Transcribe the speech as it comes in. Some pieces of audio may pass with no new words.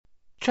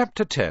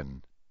Chapter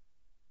 10.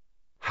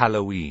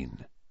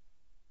 Halloween.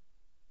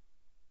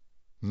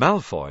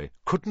 Malfoy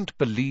couldn't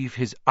believe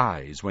his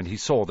eyes when he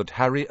saw that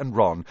Harry and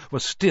Ron were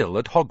still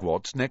at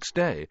Hogwarts next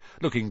day,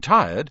 looking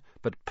tired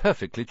but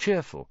perfectly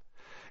cheerful.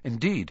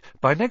 Indeed,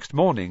 by next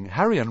morning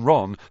Harry and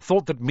Ron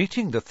thought that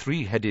meeting the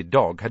three-headed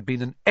dog had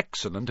been an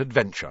excellent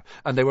adventure,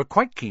 and they were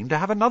quite keen to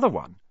have another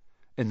one.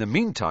 In the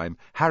meantime,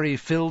 Harry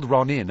filled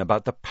Ron in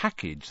about the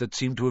package that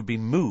seemed to have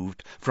been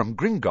moved from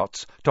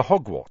Gringotts to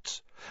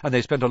Hogwarts, and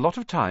they spent a lot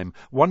of time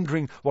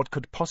wondering what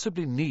could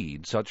possibly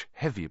need such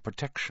heavy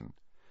protection.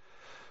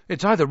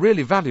 "It's either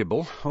really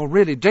valuable or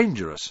really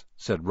dangerous,"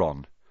 said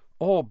Ron.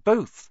 "Or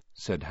both,"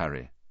 said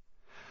Harry.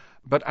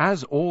 But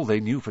as all they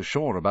knew for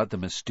sure about the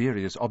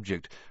mysterious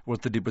object was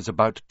that it was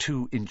about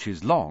 2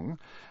 inches long,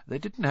 they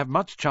didn't have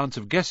much chance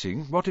of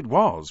guessing what it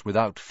was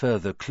without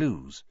further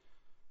clues.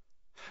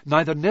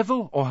 Neither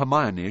Neville or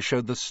Hermione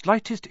showed the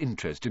slightest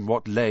interest in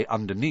what lay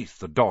underneath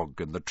the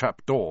dog and the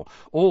trap-door.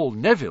 All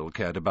Neville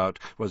cared about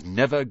was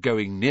never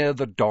going near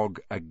the dog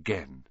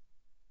again.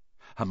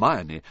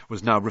 Hermione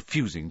was now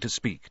refusing to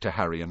speak to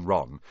Harry and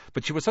Ron,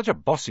 but she was such a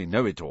bossy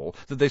know-it-all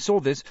that they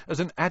saw this as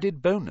an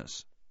added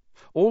bonus.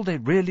 All they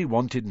really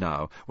wanted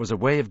now was a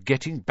way of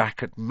getting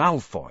back at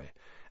Malfoy,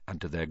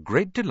 and to their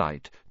great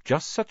delight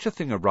just such a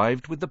thing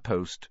arrived with the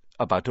post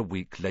about a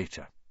week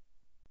later.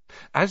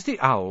 As the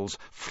owls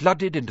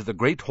flooded into the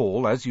great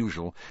hall as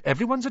usual,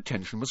 everyone's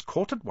attention was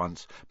caught at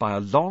once by a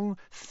long,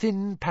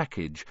 thin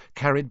package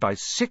carried by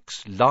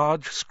 6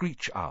 large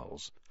screech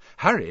owls.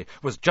 Harry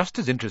was just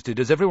as interested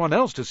as everyone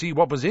else to see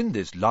what was in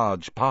this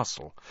large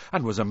parcel,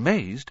 and was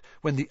amazed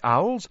when the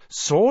owls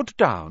soared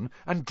down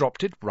and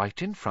dropped it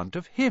right in front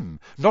of him,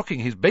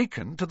 knocking his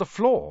bacon to the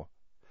floor.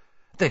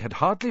 They had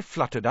hardly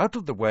fluttered out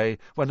of the way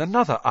when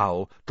another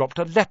owl dropped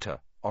a letter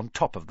on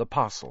top of the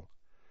parcel.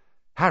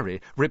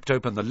 Harry ripped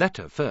open the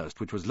letter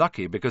first, which was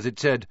lucky because it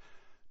said,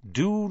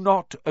 "Do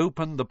not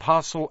open the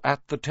parcel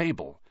at the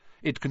table.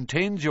 It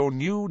contains your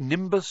new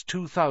Nimbus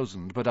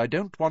 2000, but I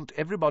don't want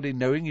everybody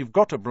knowing you've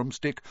got a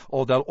broomstick,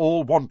 or they'll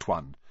all want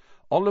one.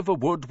 Oliver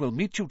Wood will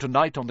meet you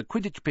tonight on the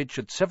Quidditch pitch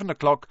at 7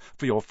 o'clock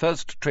for your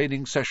first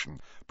training session.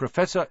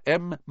 Professor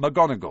M.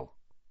 McGonagall."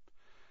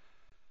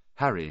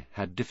 Harry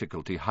had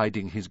difficulty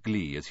hiding his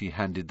glee as he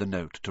handed the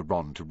note to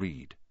Ron to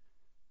read.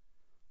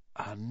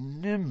 "A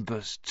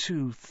Nimbus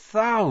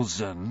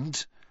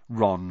 2000?"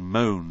 Ron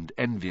moaned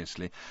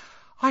enviously.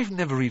 "I've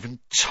never even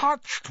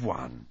touched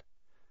one."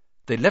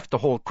 They left the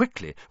hall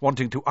quickly,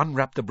 wanting to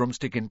unwrap the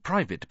broomstick in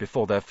private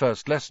before their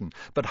first lesson,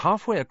 but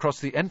halfway across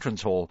the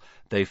entrance hall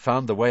they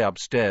found the way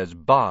upstairs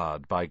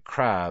barred by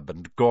Crabbe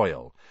and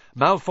Goyle.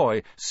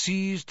 Malfoy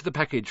seized the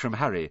package from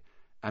Harry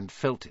and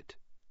felt it.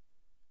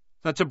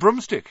 "That's a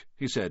broomstick,"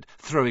 he said,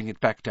 throwing it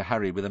back to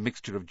Harry with a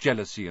mixture of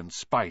jealousy and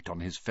spite on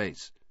his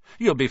face.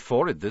 "You'll be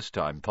for it this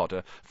time,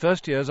 Potter.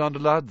 First years aren't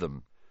allowed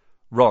them."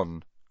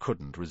 Ron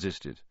couldn't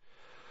resist it.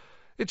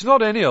 "It's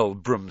not any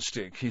old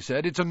broomstick," he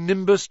said. "It's a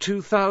Nimbus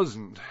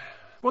 2000.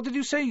 What did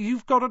you say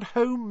you've got at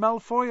home,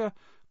 Malfoy? A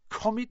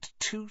Comet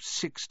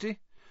 260?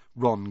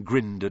 Ron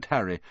grinned at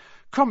Harry.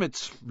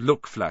 "Comets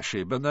look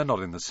flashy, but they're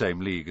not in the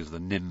same league as the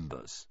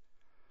Nimbus."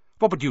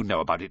 "What would you know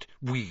about it,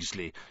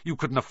 Weasley? You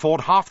couldn't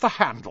afford half the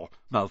handle,"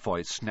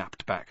 Malfoy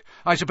snapped back.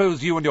 "I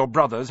suppose you and your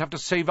brothers have to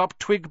save up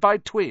twig by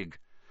twig."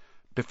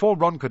 Before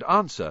Ron could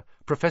answer,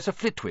 Professor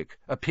Flitwick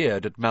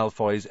appeared at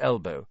Malfoy's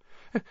elbow.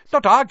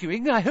 "Not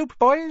arguing, I hope,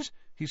 boys?"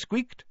 he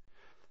squeaked.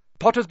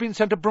 "Potter's been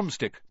sent a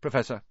broomstick,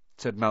 Professor,"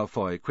 said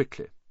Malfoy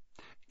quickly.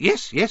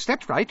 Yes,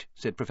 that's right,"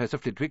 said Professor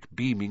Flitwick,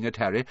 beaming at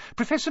Harry.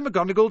 "Professor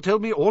McGonagall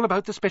told me all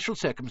about the special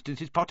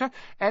circumstances, Potter.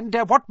 And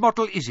what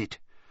model is it?"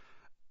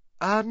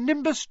 "A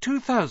Nimbus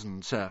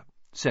 2000, sir,"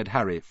 said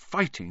Harry,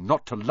 fighting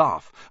not to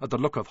laugh at the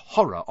look of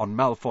horror on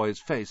Malfoy's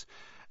face.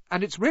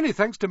 "And it's really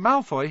thanks to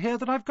Malfoy here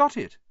that I've got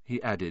it,"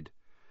 he added.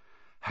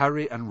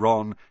 Harry and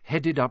Ron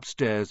headed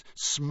upstairs,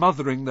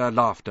 smothering their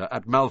laughter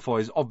at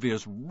Malfoy's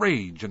obvious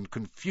rage and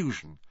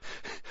confusion.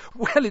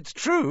 "Well, it's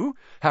true,"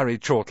 Harry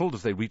chortled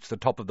as they reached the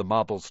top of the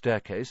marble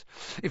staircase.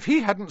 "If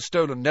he hadn't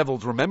stolen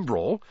Neville's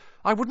Remembrall,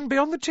 I wouldn't be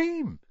on the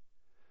team."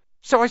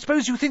 "So I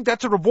suppose you think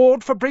that's a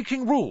reward for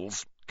breaking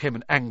rules?" came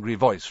an angry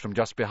voice from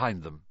just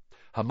behind them.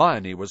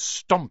 Hermione was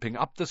stomping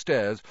up the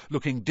stairs,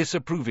 looking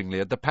disapprovingly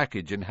at the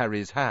package in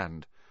Harry's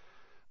hand.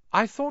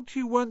 "I thought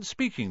you weren't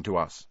speaking to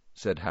us,"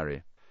 said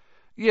Harry.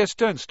 "Yes,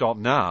 don't stop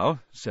now,"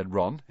 said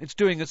Ron. "It's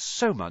doing us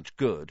so much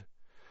good."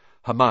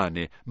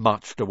 Hermione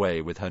marched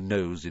away with her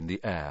nose in the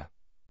air.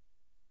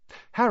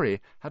 Harry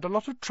had a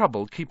lot of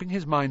trouble keeping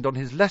his mind on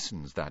his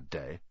lessons that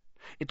day.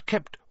 It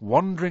kept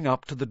wandering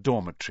up to the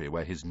dormitory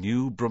where his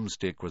new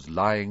broomstick was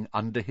lying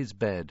under his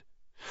bed,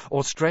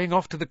 or straying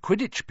off to the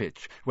Quidditch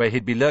pitch where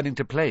he'd be learning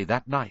to play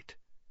that night.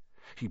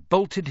 He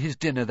bolted his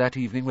dinner that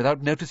evening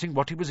without noticing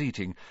what he was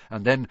eating,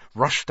 and then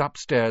rushed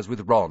upstairs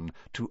with Ron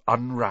to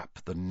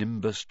unwrap the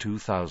Nimbus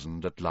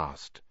 2000 at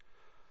last.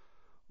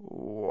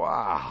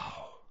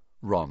 "Wow!"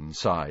 Ron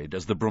sighed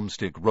as the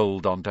broomstick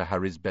rolled onto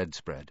Harry's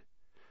bedspread.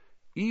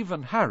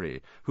 Even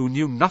Harry, who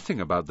knew nothing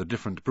about the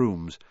different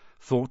brooms,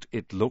 thought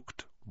it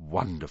looked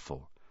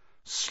wonderful.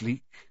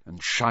 Sleek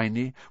and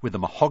shiny, with a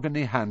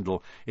mahogany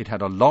handle, it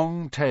had a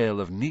long tail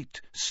of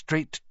neat,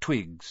 straight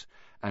twigs,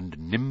 and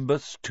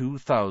Nimbus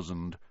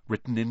 2000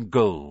 written in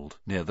gold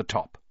near the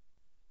top.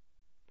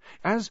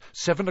 As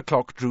 7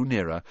 o'clock drew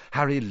nearer,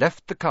 Harry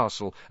left the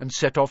castle and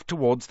set off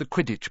towards the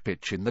Quidditch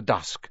pitch in the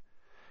dusk.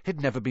 He'd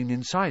never been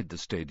inside the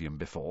stadium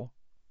before.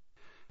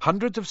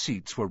 Hundreds of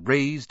seats were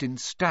raised in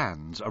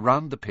stands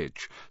around the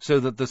pitch so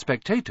that the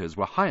spectators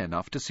were high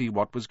enough to see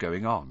what was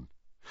going on.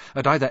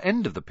 At either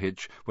end of the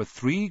pitch were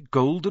 3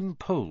 golden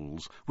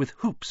poles with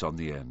hoops on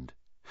the end.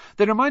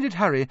 They reminded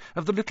Harry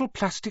of the little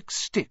plastic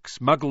sticks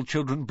Muggle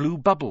children blew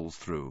bubbles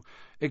through,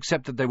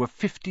 except that they were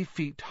 50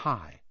 feet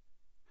high.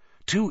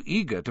 Too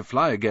eager to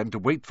fly again to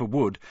wait for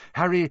Wood,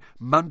 Harry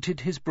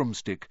mounted his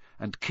broomstick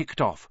and kicked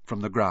off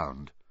from the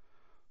ground.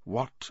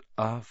 What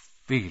a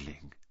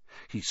feeling!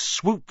 He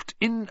swooped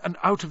in and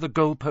out of the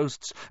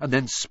goalposts and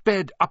then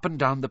sped up and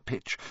down the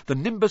pitch. The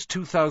Nimbus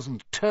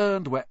 2000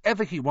 turned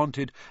wherever he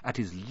wanted at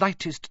his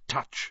lightest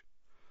touch.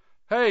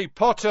 "Hey,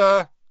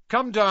 Potter,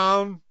 come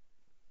down!"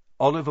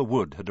 Oliver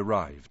Wood had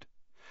arrived.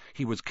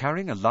 He was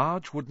carrying a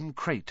large wooden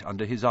crate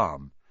under his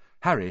arm.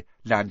 Harry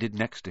landed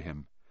next to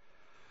him.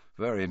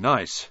 "Very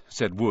nice,"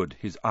 said Wood,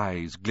 his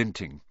eyes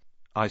glinting.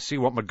 "I see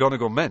what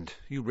McGonagall meant.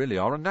 You really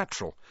are a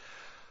natural.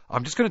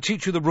 I'm just going to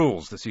teach you the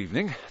rules this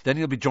evening, then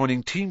you'll be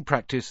joining team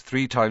practice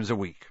 3 times a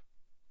week."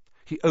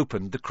 He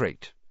opened the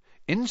crate.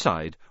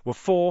 Inside were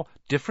 4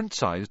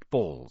 different-sized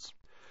balls.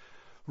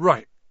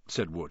 "Right,"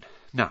 said Wood.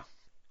 "Now,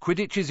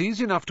 Quidditch is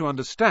easy enough to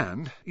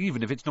understand,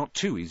 even if it's not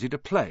too easy to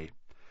play.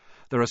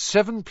 There are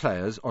 7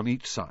 players on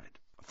each side.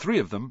 3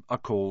 of them are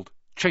called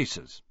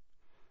chasers."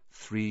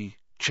 3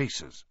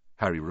 chasers,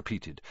 Harry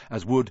repeated,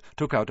 as Wood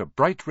took out a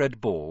bright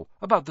red ball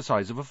about the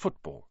size of a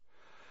football.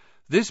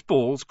 "This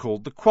ball's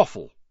called the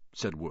quaffle,"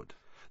 said Wood.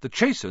 "The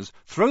chasers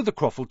throw the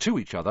quaffle to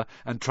each other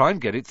and try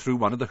and get it through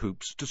one of the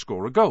hoops to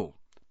score a goal.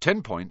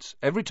 10 points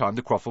every time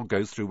the quaffle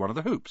goes through one of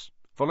the hoops.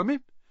 Follow me?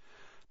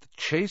 The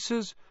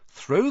chasers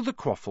throw the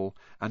quaffle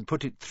and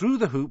put it through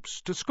the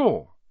hoops to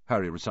score,"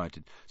 Harry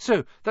recited.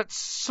 "So that's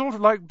sort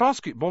of like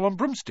basketball on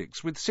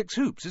broomsticks with 6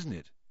 hoops, isn't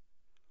it?"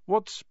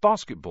 "What's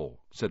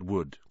basketball?" said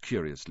Wood,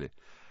 curiously.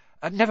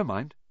 "Never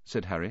mind,"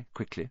 said Harry,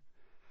 quickly.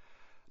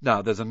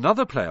 "Now, there's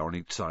another player on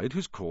each side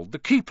who's called the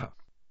keeper.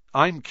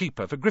 I'm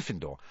keeper for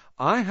Gryffindor.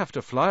 I have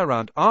to fly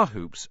around our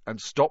hoops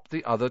and stop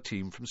the other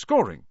team from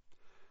scoring."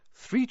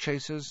 3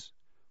 chasers,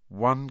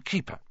 1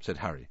 keeper," said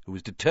Harry, who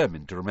was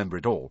determined to remember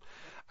it all.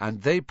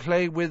 "And they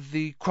play with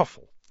the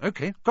quaffle.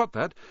 OK, got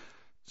that.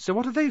 So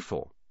what are they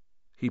for?"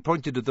 He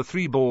pointed at the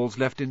 3 balls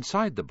left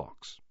inside the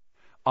box.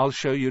 "I'll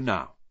show you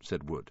now,"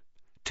 said Wood.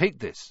 "Take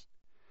this."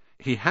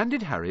 He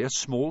handed Harry a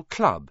small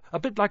club, a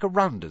bit like a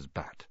rounder's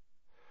bat.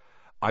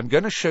 "I'm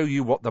going to show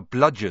you what the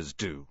bludgers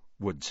do,"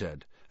 Wood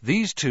said.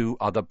 "These 2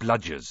 are the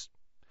bludgers."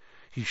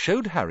 He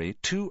showed Harry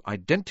 2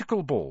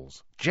 identical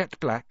balls, jet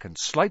black and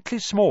slightly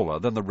smaller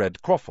than the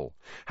red quaffle.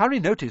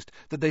 Harry noticed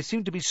that they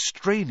seemed to be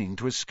straining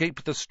to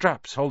escape the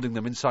straps holding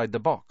them inside the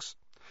box.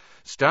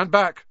 "Stand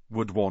back,"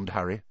 Wood warned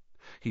Harry.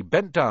 He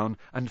bent down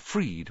and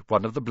freed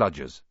one of the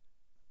bludgers.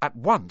 At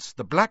once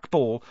the black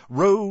ball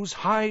rose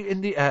high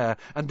in the air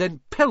and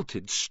then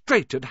pelted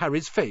straight at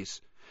Harry's face.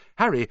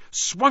 Harry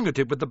swung at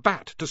it with the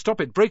bat to stop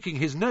it breaking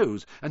his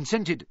nose and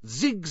sent it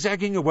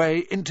zigzagging away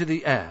into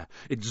the air.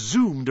 It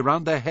zoomed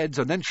around their heads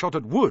and then shot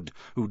at Wood,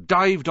 who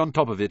dived on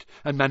top of it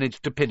and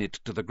managed to pin it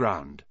to the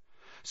ground.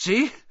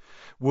 "See?"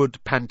 Wood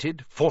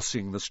panted,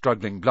 forcing the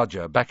struggling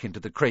bludger back into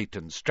the crate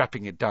and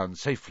strapping it down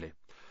safely.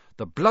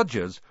 The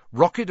bludgers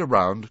rocket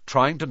around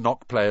trying to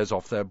knock players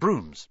off their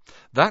brooms.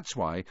 That's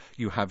why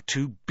you have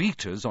 2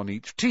 beaters on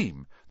each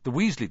team. The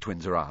Weasley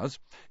twins are ours.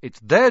 It's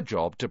their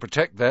job to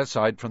protect their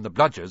side from the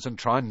bludgers and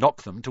try and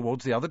knock them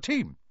towards the other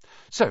team.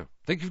 So,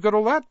 think you've got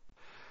all that?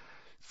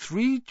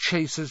 3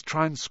 chasers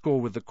try and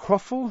score with the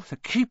quaffle, the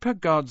keeper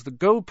guards the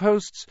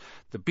goalposts,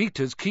 the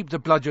beaters keep the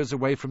bludgers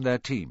away from their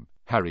team.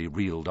 Harry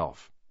reeled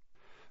off.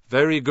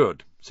 "Very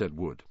good," said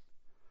Wood.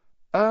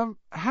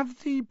 Have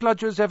the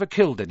bludgers ever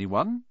killed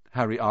anyone?"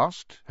 Harry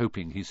asked,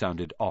 hoping he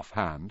sounded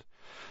off-hand.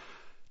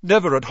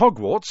 "Never at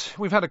Hogwarts.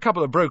 We've had a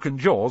couple of broken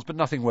jaws, but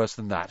nothing worse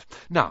than that.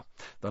 Now,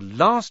 the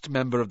last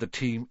member of the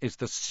team is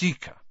the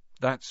Seeker.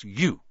 That's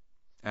you.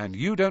 And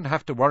you don't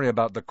have to worry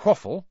about the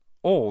quaffle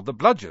or the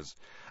bludgers.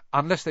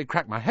 Unless they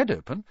crack my head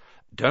open.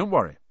 Don't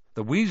worry.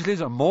 The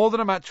Weasleys are more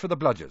than a match for the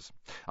bludgers.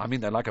 I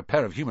mean, they're like a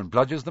pair of human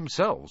bludgers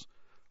themselves."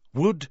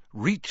 Wood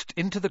reached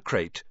into the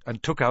crate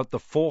and took out the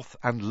 4th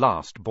and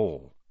last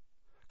ball.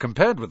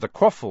 Compared with the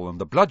quaffle and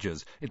the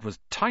bludgers, it was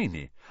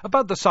tiny,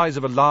 about the size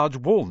of a large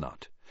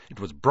walnut. It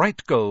was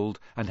bright gold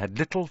and had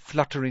little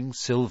fluttering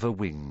silver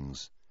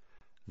wings.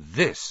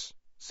 "This,"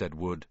 said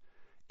Wood,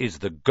 "is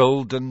the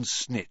Golden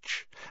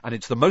Snitch, and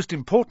it's the most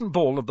important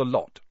ball of the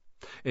lot.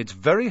 It's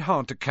very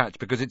hard to catch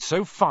because it's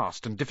so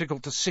fast and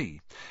difficult to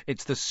see.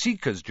 It's the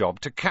Seeker's job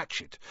to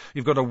catch it.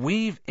 You've got to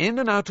weave in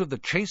and out of the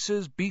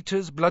chasers,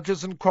 beaters,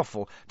 bludgers and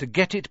quaffle to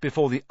get it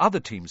before the other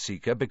team's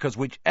Seeker, because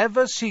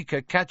whichever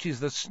Seeker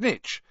catches the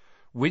Snitch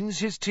wins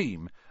his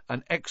team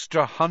an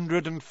extra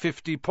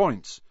 150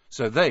 points,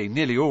 so they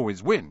nearly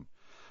always win.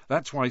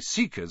 That's why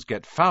seekers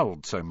get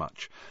fouled so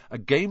much. A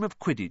game of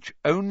Quidditch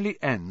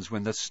only ends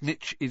when the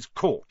snitch is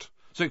caught,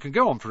 so it can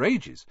go on for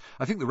ages.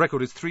 I think the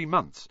record is 3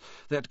 months.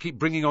 They had to keep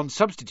bringing on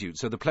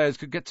substitutes so the players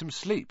could get some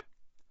sleep.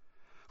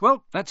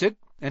 Well, that's it.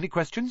 Any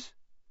questions?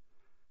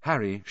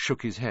 Harry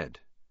shook his head.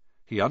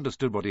 He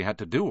understood what he had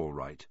to do all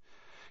right.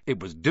 It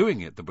was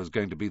doing it that was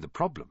going to be the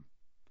problem.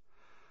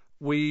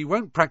 "We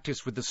won't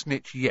practice with the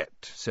snitch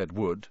yet," said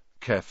Wood,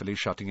 carefully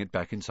shutting it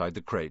back inside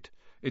the crate.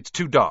 "It's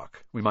too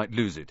dark. We might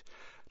lose it.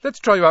 Let's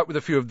try you out with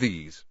a few of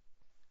these."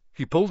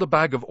 He pulled a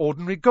bag of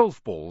ordinary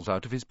golf balls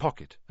out of his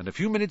pocket, and a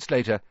few minutes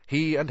later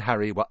he and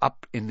Harry were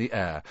up in the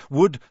air,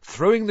 Wood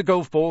throwing the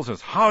golf balls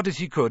as hard as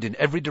he could in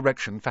every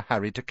direction for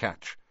Harry to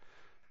catch.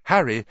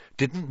 Harry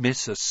didn't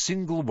miss a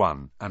single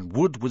one, and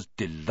Wood was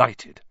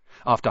delighted.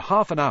 After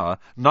half an hour,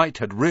 night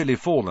had really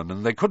fallen,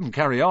 and they couldn't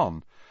carry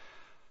on.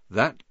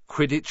 "That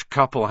Quidditch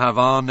Cup'll have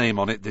our name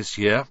on it this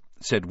year,"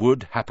 said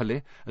Wood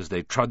happily, as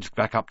they trudged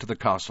back up to the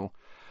castle.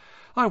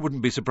 "I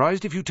wouldn't be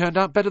surprised if you turned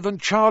out better than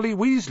Charlie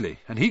Weasley,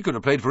 and he could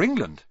have played for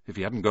England if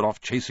he hadn't got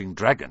off chasing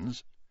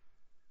dragons."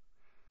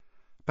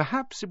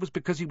 Perhaps it was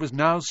because he was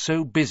now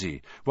so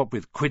busy, what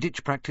with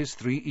Quidditch practice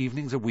 3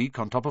 evenings a week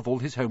on top of all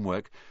his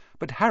homework,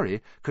 but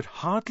Harry could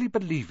hardly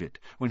believe it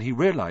when he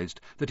realized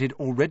that he'd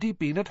already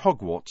been at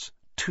Hogwarts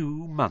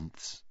 2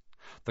 months.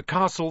 The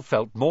castle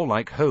felt more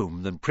like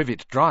home than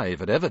Privet Drive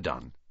had ever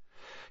done.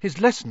 His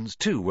lessons,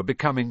 too, were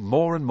becoming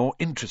more and more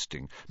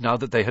interesting now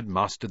that they had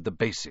mastered the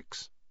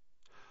basics.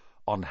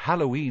 On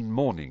Halloween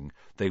morning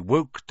they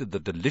woke to the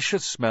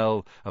delicious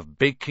smell of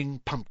baking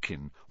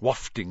pumpkin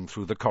wafting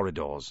through the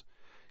corridors.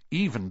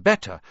 Even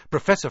better,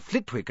 Professor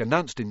Flitwick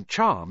announced in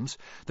Charms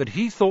that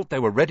he thought they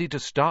were ready to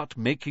start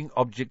making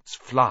objects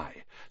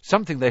fly,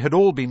 something they had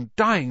all been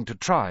dying to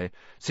try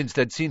since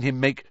they'd seen him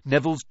make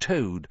Neville's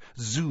toad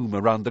zoom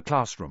around the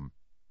classroom.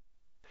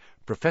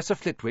 Professor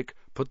Flitwick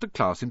put the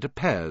class into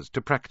pairs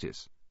to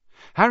practice.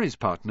 Harry's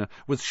partner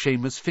was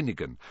Seamus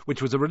Finnegan,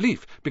 which was a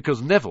relief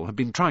because Neville had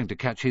been trying to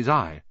catch his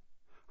eye.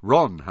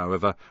 Ron,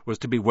 however, was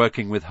to be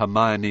working with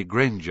Hermione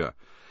Granger.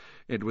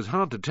 It was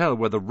hard to tell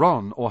whether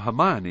Ron or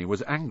Hermione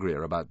was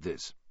angrier about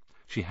this.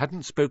 She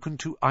hadn't spoken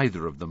to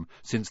either of them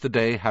since the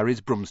day Harry's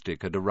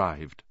broomstick had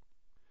arrived.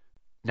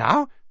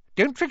 "Now,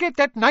 don't forget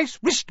that nice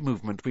wrist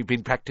movement we've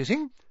been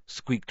practicing,"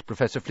 squeaked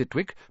Professor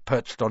Flitwick,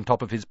 perched on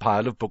top of his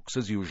pile of books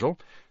as usual.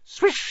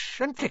 "Swish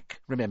and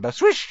flick, remember,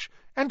 swish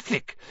and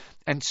flick.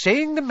 And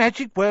saying the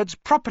magic words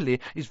properly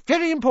is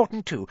very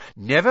important too.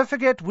 Never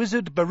forget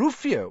Wizard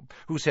Baruffio,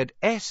 who said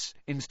S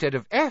instead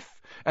of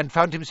F, and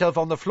found himself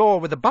on the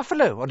floor with a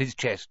buffalo on his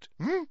chest.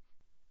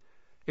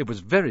 It was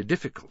very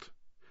difficult.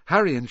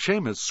 Harry and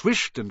Seamus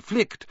swished and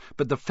flicked,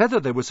 but the feather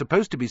they were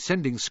supposed to be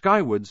sending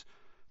skywards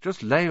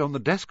just lay on the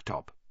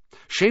desktop.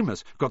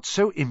 Seamus got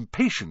so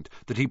impatient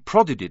that he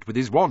prodded it with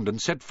his wand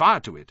and set fire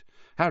to it.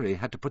 Harry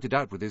had to put it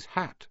out with his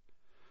hat.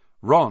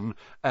 Ron,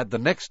 at the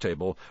next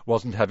table,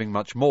 wasn't having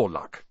much more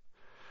luck.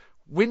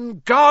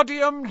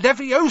 "Wingardium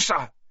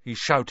Leviosa!" he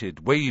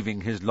shouted,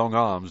 waving his long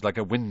arms like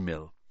a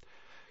windmill.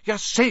 "You're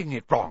saying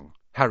it wrong,"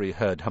 Harry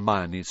heard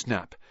Hermione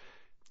snap.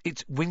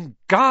 "It's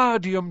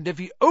Wingardium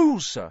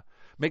Leviosa.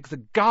 Make the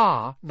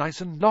gar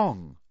nice and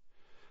long."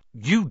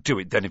 "You do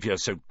it then if you're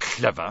so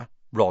clever,"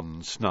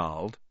 Ron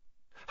snarled.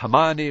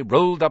 Hermione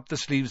rolled up the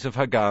sleeves of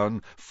her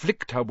gown,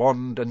 flicked her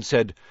wand, and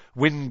said,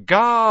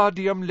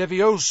 "Wingardium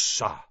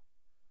Leviosa!"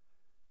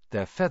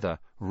 Their feather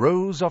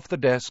rose off the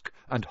desk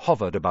and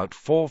hovered about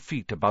 4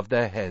 feet above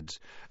their heads.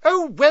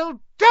 "Oh,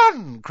 well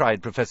done!"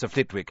 cried Professor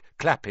Flitwick,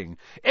 clapping.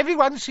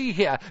 "Everyone see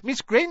here,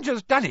 Miss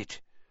Granger's done it."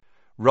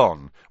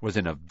 Ron was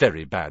in a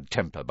very bad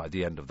temper by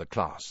the end of the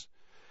class.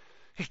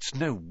 "It's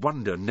no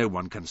wonder no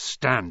one can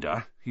stand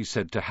her," he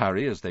said to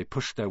Harry as they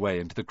pushed their way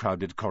into the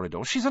crowded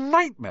corridor. "She's a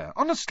nightmare,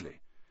 honestly."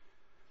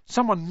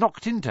 Someone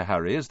knocked into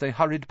Harry as they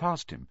hurried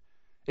past him.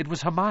 It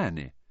was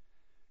Hermione.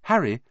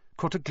 Harry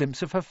caught a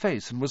glimpse of her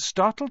face and was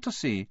startled to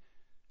see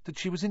that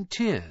she was in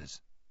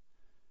tears.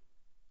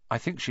 "I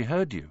think she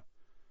heard you."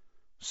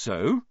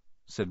 "So?"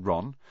 said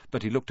Ron,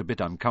 but he looked a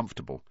bit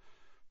uncomfortable.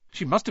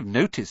 "She must have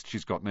noticed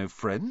she's got no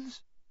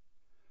friends."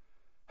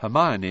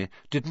 Hermione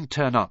didn't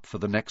turn up for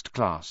the next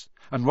class,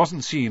 and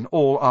wasn't seen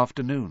all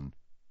afternoon.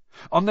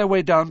 On their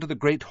way down to the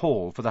Great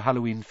Hall for the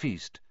Halloween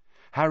feast,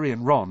 Harry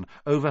and Ron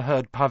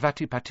overheard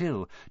Parvati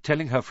Patil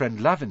telling her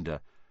friend Lavender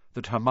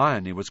that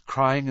Hermione was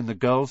crying in the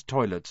girls'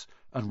 toilets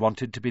and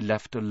wanted to be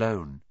left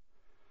alone.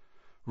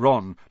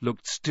 Ron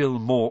looked still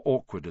more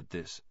awkward at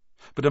this,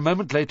 but a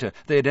moment later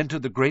they had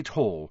entered the Great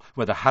Hall,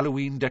 where the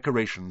Halloween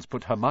decorations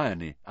put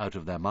Hermione out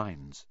of their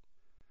minds.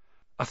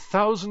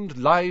 1,000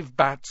 live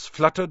bats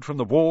fluttered from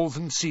the walls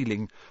and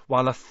ceiling,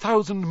 while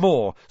 1,000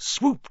 more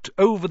swooped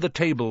over the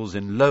tables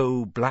in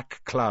low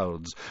black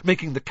clouds,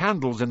 making the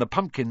candles in the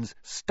pumpkins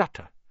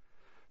stutter.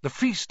 The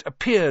feast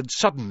appeared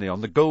suddenly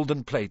on the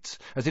golden plates,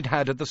 as it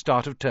had at the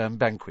start of term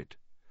banquet.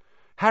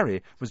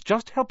 Harry was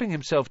just helping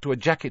himself to a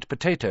jacket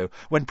potato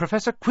when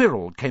Professor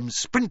Quirrell came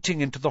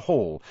sprinting into the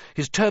hall,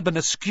 his turban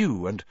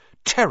askew and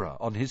terror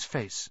on his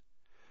face.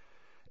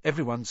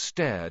 Everyone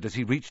stared as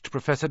he reached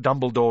Professor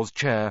Dumbledore's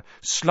chair,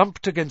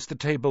 slumped against the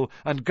table,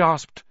 and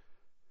gasped,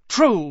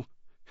 "Troll!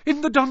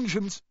 In the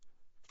dungeons!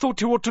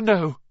 Thought you ought to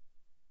know."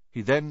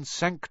 He then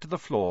sank to the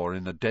floor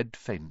in a dead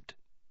faint.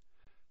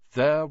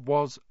 There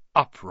was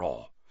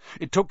uproar.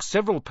 It took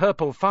several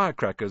purple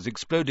firecrackers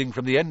exploding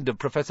from the end of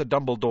Professor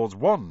Dumbledore's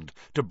wand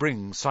to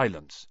bring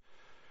silence.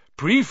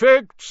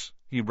 "Prefects,"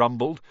 he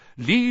rumbled,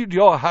 "lead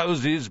your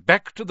houses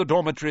back to the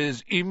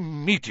dormitories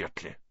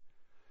immediately."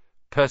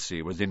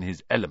 Percy was in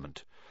his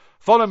element.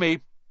 "Follow me.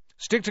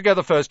 Stick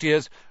together, first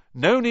years.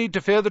 No need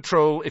to fear the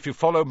troll if you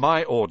follow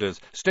my orders.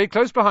 Stay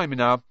close behind me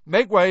now.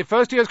 Make way,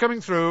 first years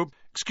coming through.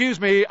 Excuse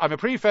me, I'm a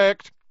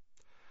prefect."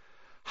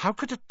 "How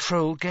could a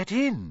troll get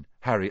in?"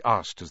 Harry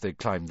asked as they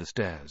climbed the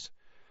stairs.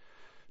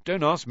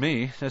 "Don't ask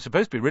me. They're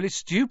supposed to be really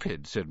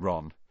stupid," said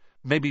Ron.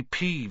 "Maybe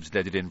Peeves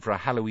let it in for a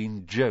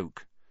Halloween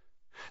joke."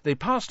 They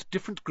passed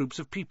different groups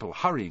of people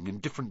hurrying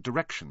in different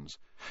directions.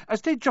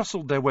 As they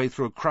jostled their way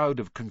through a crowd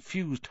of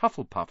confused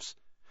Hufflepuffs,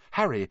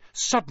 Harry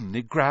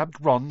suddenly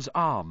grabbed Ron's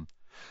arm.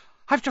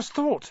 "I've just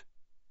thought.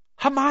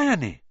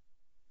 Hermione!"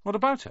 "What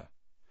about her?"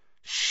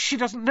 "She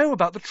doesn't know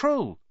about the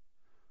troll."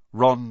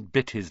 Ron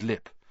bit his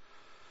lip.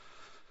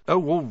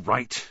 "Oh, all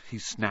right," he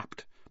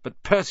snapped.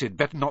 "But Percy'd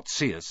better not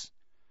see us."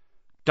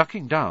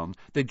 Ducking down,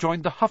 they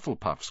joined the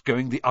Hufflepuffs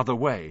going the other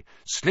way,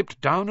 slipped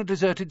down a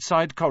deserted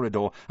side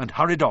corridor, and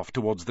hurried off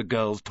towards the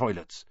girls'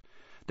 toilets.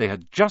 They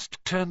had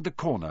just turned the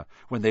corner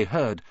when they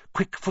heard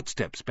quick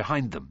footsteps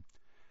behind them.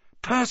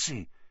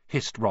 "Percy!"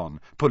 hissed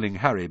Ron, pulling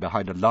Harry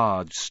behind a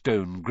large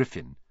stone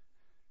griffin.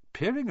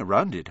 Peering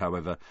around it,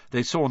 however,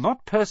 they saw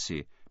not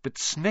Percy, but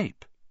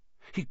Snape.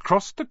 He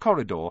crossed the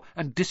corridor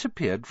and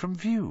disappeared from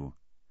view.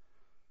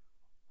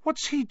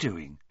 "What's he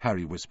doing?"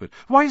 Harry whispered.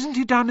 "Why isn't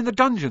he down in the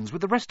dungeons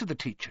with the rest of the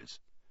teachers?"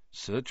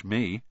 "Search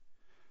me."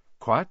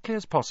 Quietly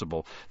as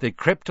possible, they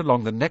crept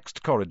along the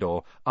next corridor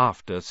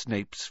after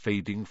Snape's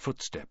fading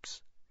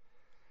footsteps.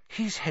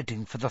 "He's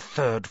heading for the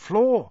 3rd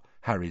floor,"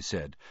 Harry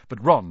said,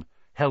 but Ron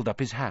held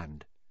up his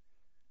hand.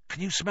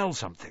 "Can you smell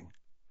something?"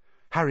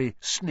 Harry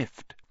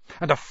sniffed,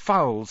 and a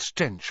foul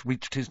stench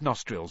reached his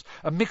nostrils,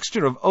 a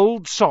mixture of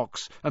old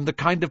socks and the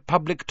kind of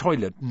public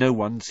toilet no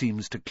one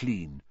seems to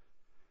clean.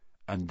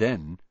 And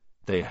then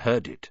they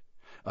heard it,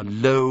 a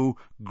low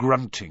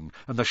grunting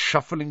and the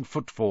shuffling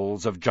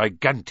footfalls of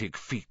gigantic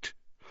feet.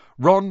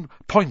 Ron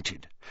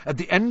pointed. At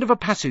the end of a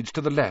passage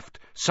to the left,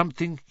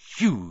 something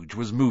huge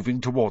was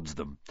moving towards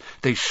them.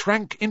 They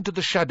shrank into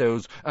the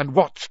shadows and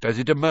watched as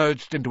it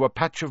emerged into a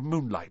patch of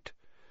moonlight.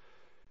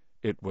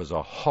 It was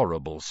a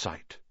horrible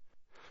sight.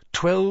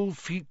 12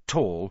 feet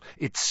tall,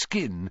 its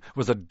skin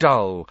was a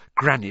dull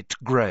granite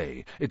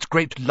grey, its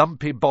great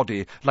lumpy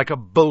body like a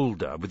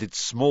boulder with its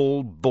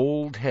small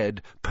bald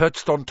head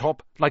perched on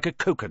top like a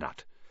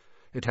coconut.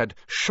 It had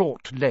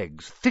short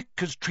legs, thick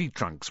as tree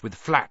trunks, with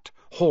flat,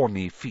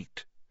 horny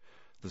feet.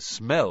 The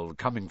smell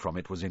coming from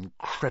it was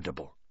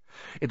incredible.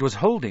 It was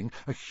holding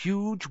a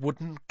huge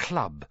wooden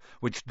club,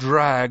 which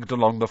dragged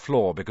along the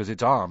floor because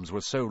its arms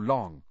were so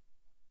long.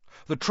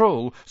 The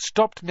troll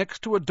stopped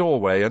next to a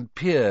doorway and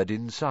peered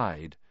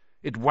inside.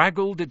 It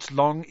waggled its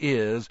long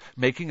ears,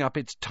 making up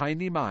its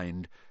tiny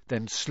mind,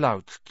 then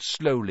slouched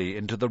slowly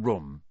into the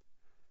room.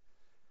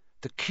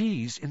 "The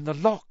key's in the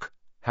lock,"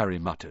 Harry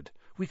muttered.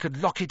 "We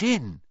could lock it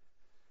in."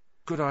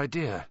 "Good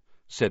idea,"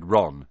 said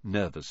Ron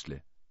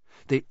nervously.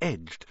 They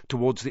edged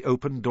towards the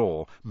open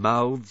door,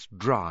 mouths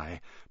dry,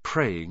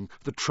 praying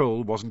the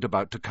troll wasn't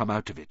about to come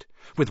out of it.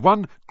 With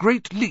one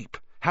great leap,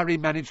 Harry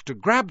managed to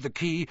grab the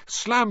key,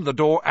 slam the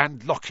door,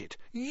 and lock it.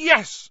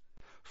 Yes!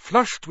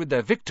 Flushed with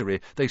their victory,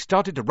 they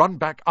started to run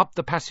back up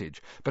the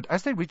passage, but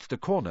as they reached the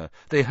corner,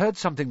 they heard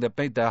something that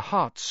made their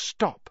hearts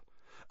stop.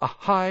 A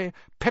high,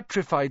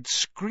 petrified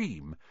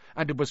scream,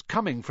 and it was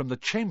coming from the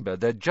chamber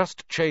they'd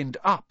just chained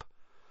up.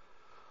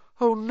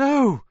 "Oh,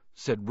 no!"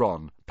 said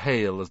Ron,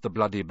 pale as the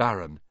Bloody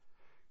Baron.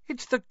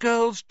 "It's the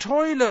girls'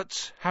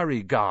 toilets!"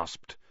 Harry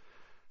gasped.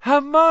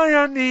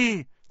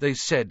 "Hermione!" they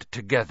said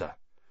together.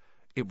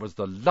 It was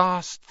the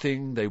last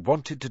thing they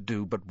wanted to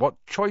do, but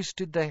what choice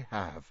did they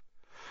have?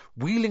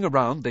 Wheeling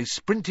around, they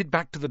sprinted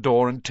back to the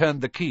door and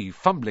turned the key,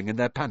 fumbling in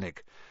their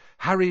panic.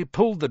 Harry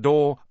pulled the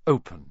door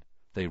open.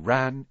 They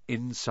ran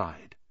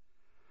inside.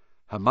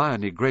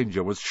 Hermione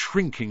Granger was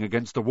shrinking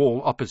against the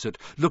wall opposite,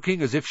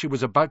 looking as if she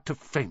was about to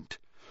faint.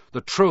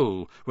 The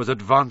troll was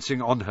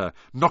advancing on her,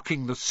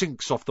 knocking the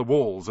sinks off the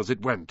walls as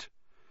it went.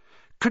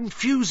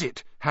 "Confuse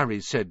it," Harry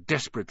said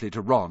desperately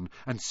to Ron,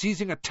 and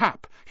seizing a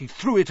tap, he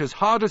threw it as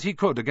hard as he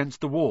could against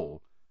the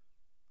wall.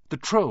 The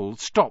troll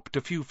stopped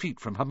a few feet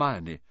from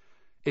Hermione.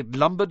 It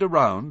lumbered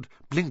around,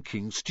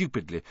 blinking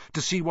stupidly,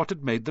 to see what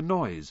had made the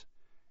noise.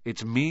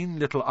 Its mean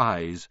little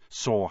eyes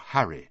saw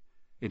Harry.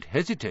 It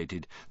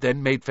hesitated,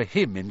 then made for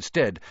him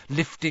instead,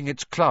 lifting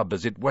its club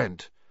as it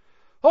went.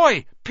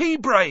 "Oi,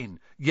 pea-brain!"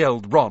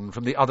 yelled Ron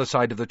from the other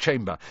side of the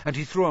chamber, and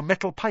he threw a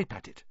metal pipe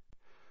at it.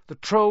 The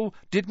troll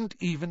didn't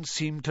even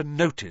seem to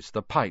notice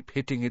the pipe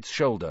hitting its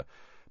shoulder,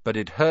 but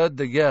it heard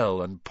the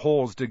yell and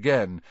paused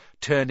again,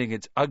 turning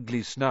its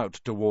ugly snout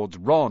towards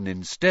Ron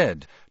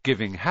instead,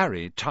 giving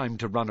Harry time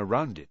to run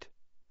around it.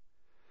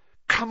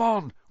 "Come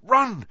on!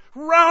 Run!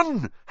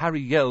 Run!" Harry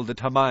yelled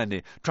at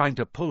Hermione, trying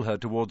to pull her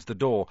towards the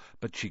door,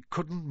 but she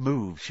couldn't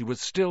move. She was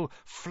still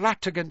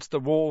flat against the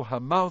wall, her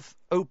mouth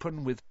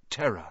open with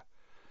terror.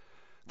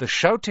 The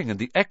shouting and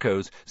the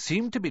echoes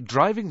seemed to be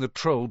driving the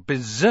troll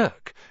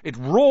berserk. It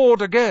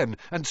roared again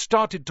and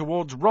started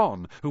towards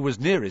Ron, who was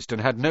nearest and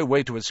had no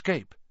way to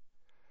escape.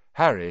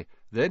 Harry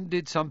then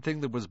did something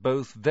that was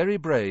both very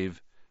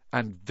brave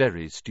and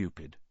very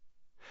stupid.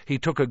 He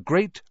took a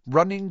great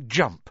running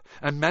jump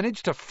and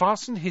managed to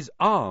fasten his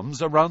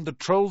arms around the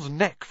troll's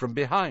neck from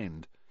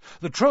behind.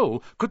 The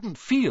troll couldn't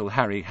feel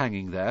Harry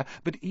hanging there,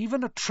 but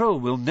even a troll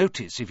will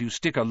notice if you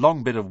stick a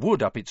long bit of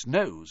wood up its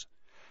nose.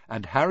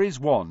 And Harry's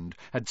wand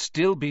had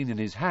still been in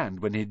his hand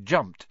when he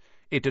jumped.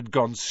 It had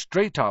gone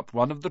straight up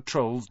one of the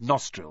troll's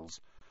nostrils.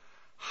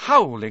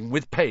 Howling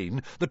with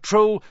pain, the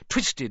troll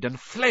twisted and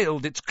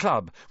flailed its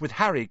club, with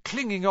Harry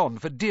clinging on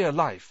for dear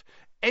life.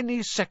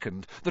 Any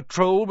second the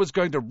troll was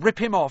going to rip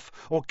him off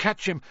or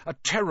catch him a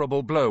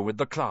terrible blow with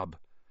the club.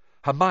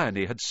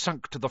 Hermione had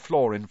sunk to the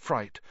floor in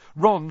fright.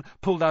 Ron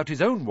pulled out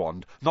his own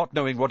wand, not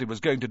knowing what he was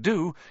going to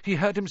do. He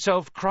heard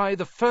himself cry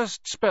the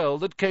first spell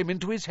that came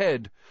into his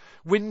head,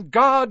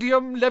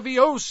 Wingardium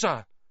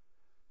Leviosa!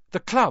 The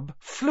club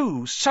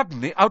flew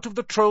suddenly out of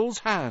the troll's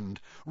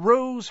hand,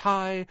 rose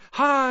high,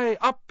 high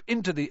up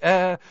into the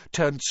air,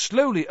 turned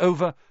slowly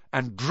over,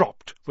 and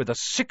dropped with a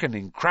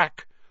sickening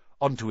crack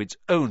onto its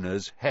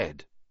owner's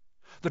head.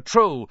 The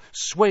troll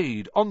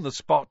swayed on the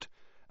spot,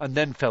 and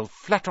then fell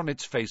flat on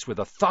its face with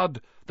a thud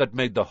that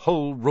made the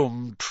whole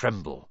room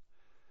tremble.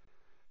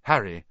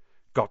 Harry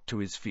got to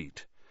his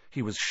feet.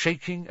 He was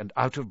shaking and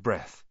out of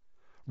breath.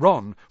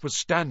 Ron was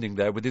standing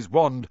there with his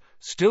wand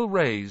still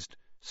raised,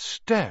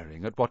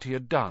 staring at what he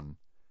had done.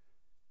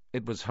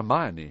 It was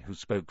Hermione who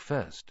spoke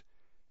first.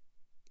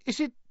 "Is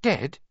it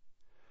dead?"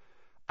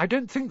 "I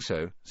don't think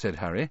so," said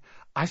Harry.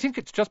 "I think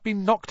it's just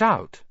been knocked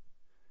out."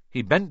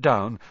 He bent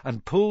down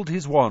and pulled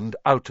his wand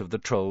out of the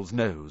troll's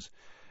nose.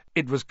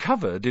 It was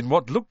covered in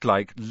what looked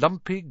like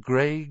lumpy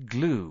grey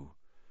glue.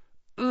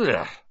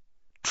 Ugh!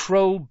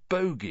 Troll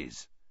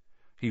bogies!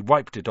 He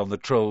wiped it on the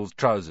troll's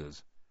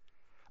trousers.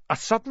 A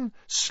sudden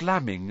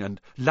slamming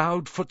and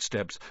loud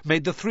footsteps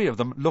made the three of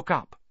them look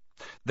up.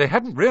 They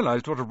hadn't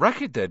realized what a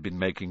racket they'd been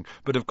making,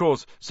 but of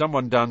course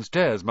someone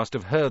downstairs must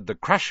have heard the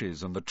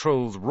crashes and the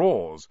troll's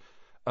roars.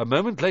 A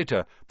moment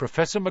later,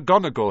 Professor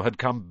McGonagall had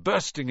come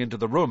bursting into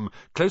the room,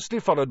 closely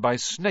followed by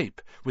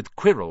Snape, with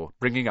Quirrell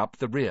bringing up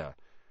the rear.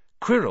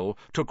 Quirrell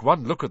took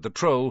one look at the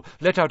troll,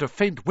 let out a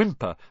faint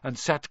whimper, and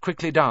sat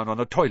quickly down on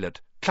a toilet,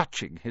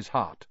 clutching his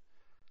heart.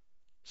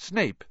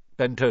 Snape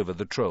bent over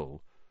the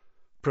troll.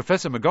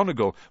 Professor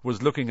McGonagall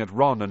was looking at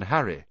Ron and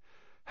Harry.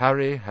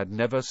 Harry had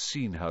never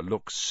seen her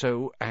look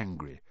so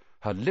angry.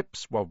 Her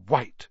lips were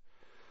white.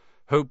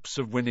 Hopes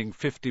of winning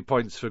 50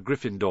 points for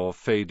Gryffindor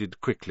faded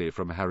quickly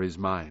from Harry's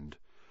mind.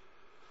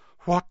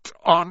 "What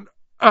on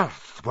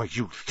earth were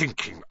you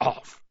thinking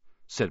of?"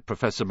 said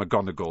Professor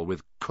McGonagall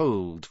with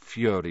cold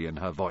fury in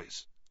her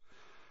voice.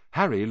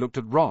 Harry looked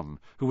at Ron,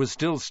 who was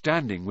still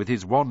standing with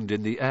his wand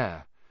in the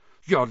air.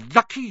 "You're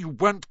lucky you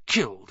weren't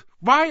killed.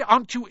 Why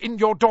aren't you in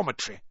your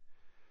dormitory?"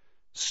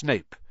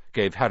 Snape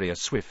gave Harry a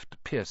swift,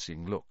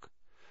 piercing look.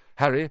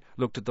 Harry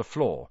looked at the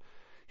floor.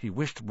 He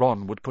wished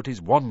Ron would put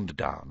his wand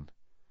down.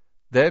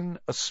 Then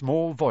a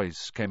small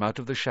voice came out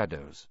of the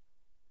shadows.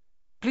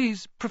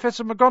 "Please,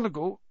 Professor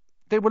McGonagall,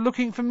 they were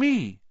looking for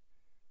me."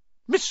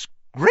 "Miss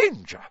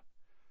Granger!"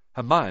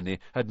 Hermione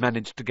had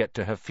managed to get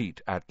to her feet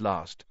at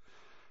last.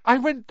 "I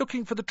went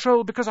looking for the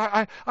troll because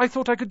I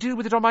thought I could deal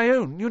with it on my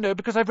own, you know,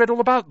 because I've read all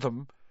about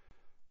them."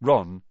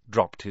 Ron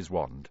dropped his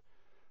wand.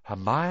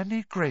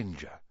 Hermione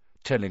Granger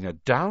telling a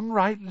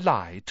downright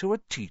lie to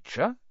a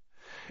teacher?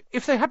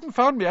 "If they hadn't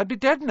found me, I'd be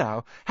dead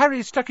now.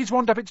 Harry stuck his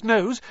wand up its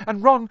nose,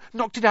 and Ron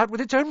knocked it out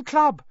with its own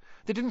club.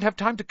 They didn't have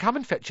time to come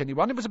and fetch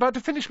anyone. It was about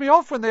to finish me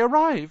off when they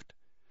arrived."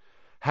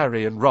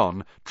 Harry and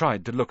Ron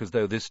tried to look as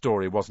though this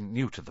story wasn't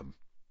new to them.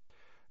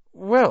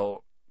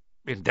 "Well,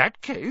 in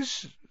that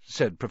case,"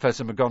 said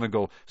Professor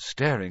McGonagall,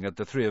 staring at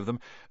the three of them,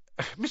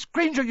 "Miss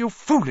Granger, you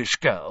foolish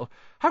girl!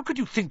 How could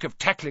you think of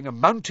tackling a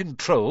mountain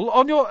troll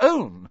on your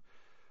own?"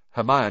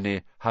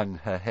 Hermione hung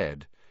her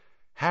head.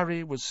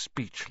 Harry was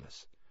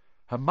speechless.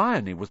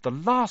 Hermione was the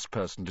last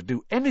person to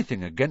do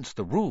anything against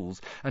the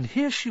rules, and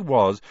here she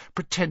was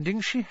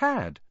pretending she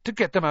had, to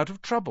get them out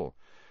of trouble.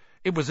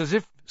 It was as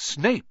if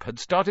Snape had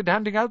started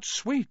handing out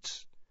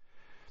sweets.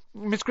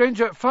 "Miss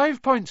Granger,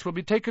 5 points will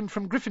be taken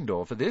from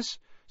Gryffindor for this,"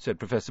 said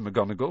Professor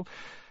McGonagall.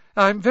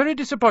 "I'm very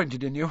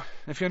disappointed in you.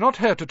 If you're not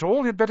hurt at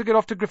all, you'd better get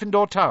off to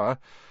Gryffindor Tower.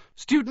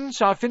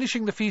 Students are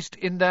finishing the feast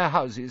in their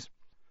houses."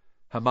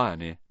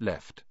 Hermione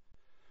left.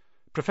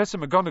 Professor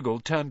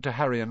McGonagall turned to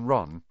Harry and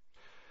Ron.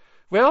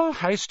 "Well,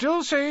 I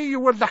still say you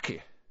were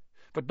lucky.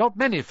 but not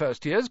many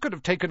first-years could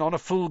have taken on a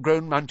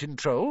full-grown mountain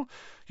troll.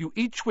 You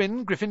each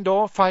win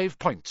Gryffindor 5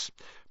 points.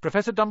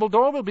 Professor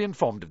Dumbledore will be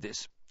informed of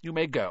this. You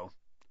may go."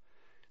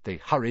 They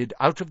hurried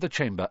out of the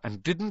chamber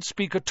and didn't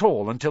speak at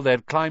all until they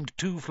had climbed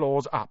 2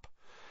 floors up.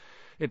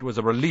 It was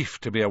a relief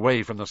to be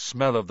away from the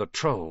smell of the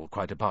troll,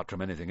 quite apart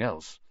from anything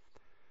else.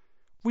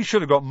 "We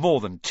should have got more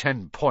than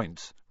 10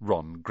 points,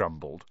 Ron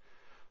grumbled.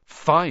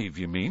 5,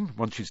 you mean,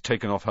 once she's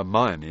taken off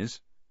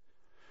Hermione's."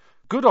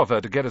 "Good of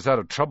her to get us out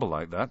of trouble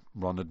like that,"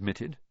 Ron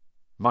admitted.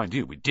 "Mind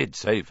you, we did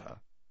save her."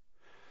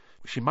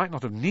 "She might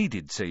not have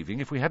needed saving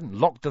if we hadn't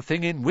locked the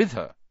thing in with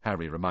her,"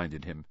 Harry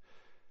reminded him.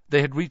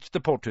 They had reached the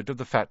portrait of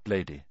the fat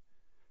lady.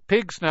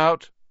 "Pig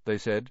Snout," they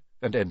said,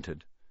 and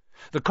entered.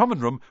 The common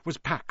room was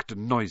packed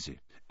and noisy.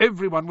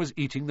 Everyone was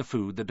eating the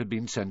food that had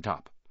been sent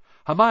up.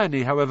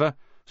 Hermione, however,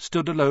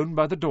 stood alone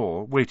by the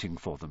door, waiting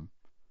for them.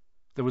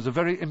 There was a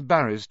very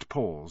embarrassed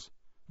pause.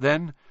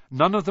 Then,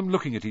 none of them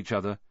looking at each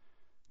other,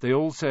 they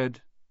all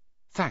said,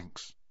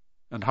 "Thanks,"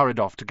 and hurried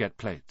off to get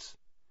plates.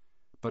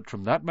 But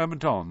from that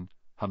moment on,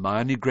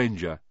 Hermione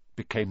Granger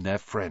became their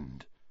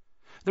friend.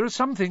 There are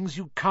some things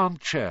you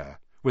can't share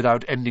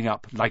without ending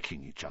up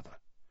liking each other,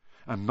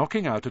 and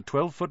knocking out a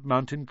 12-foot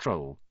mountain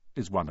troll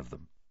is one of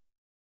them.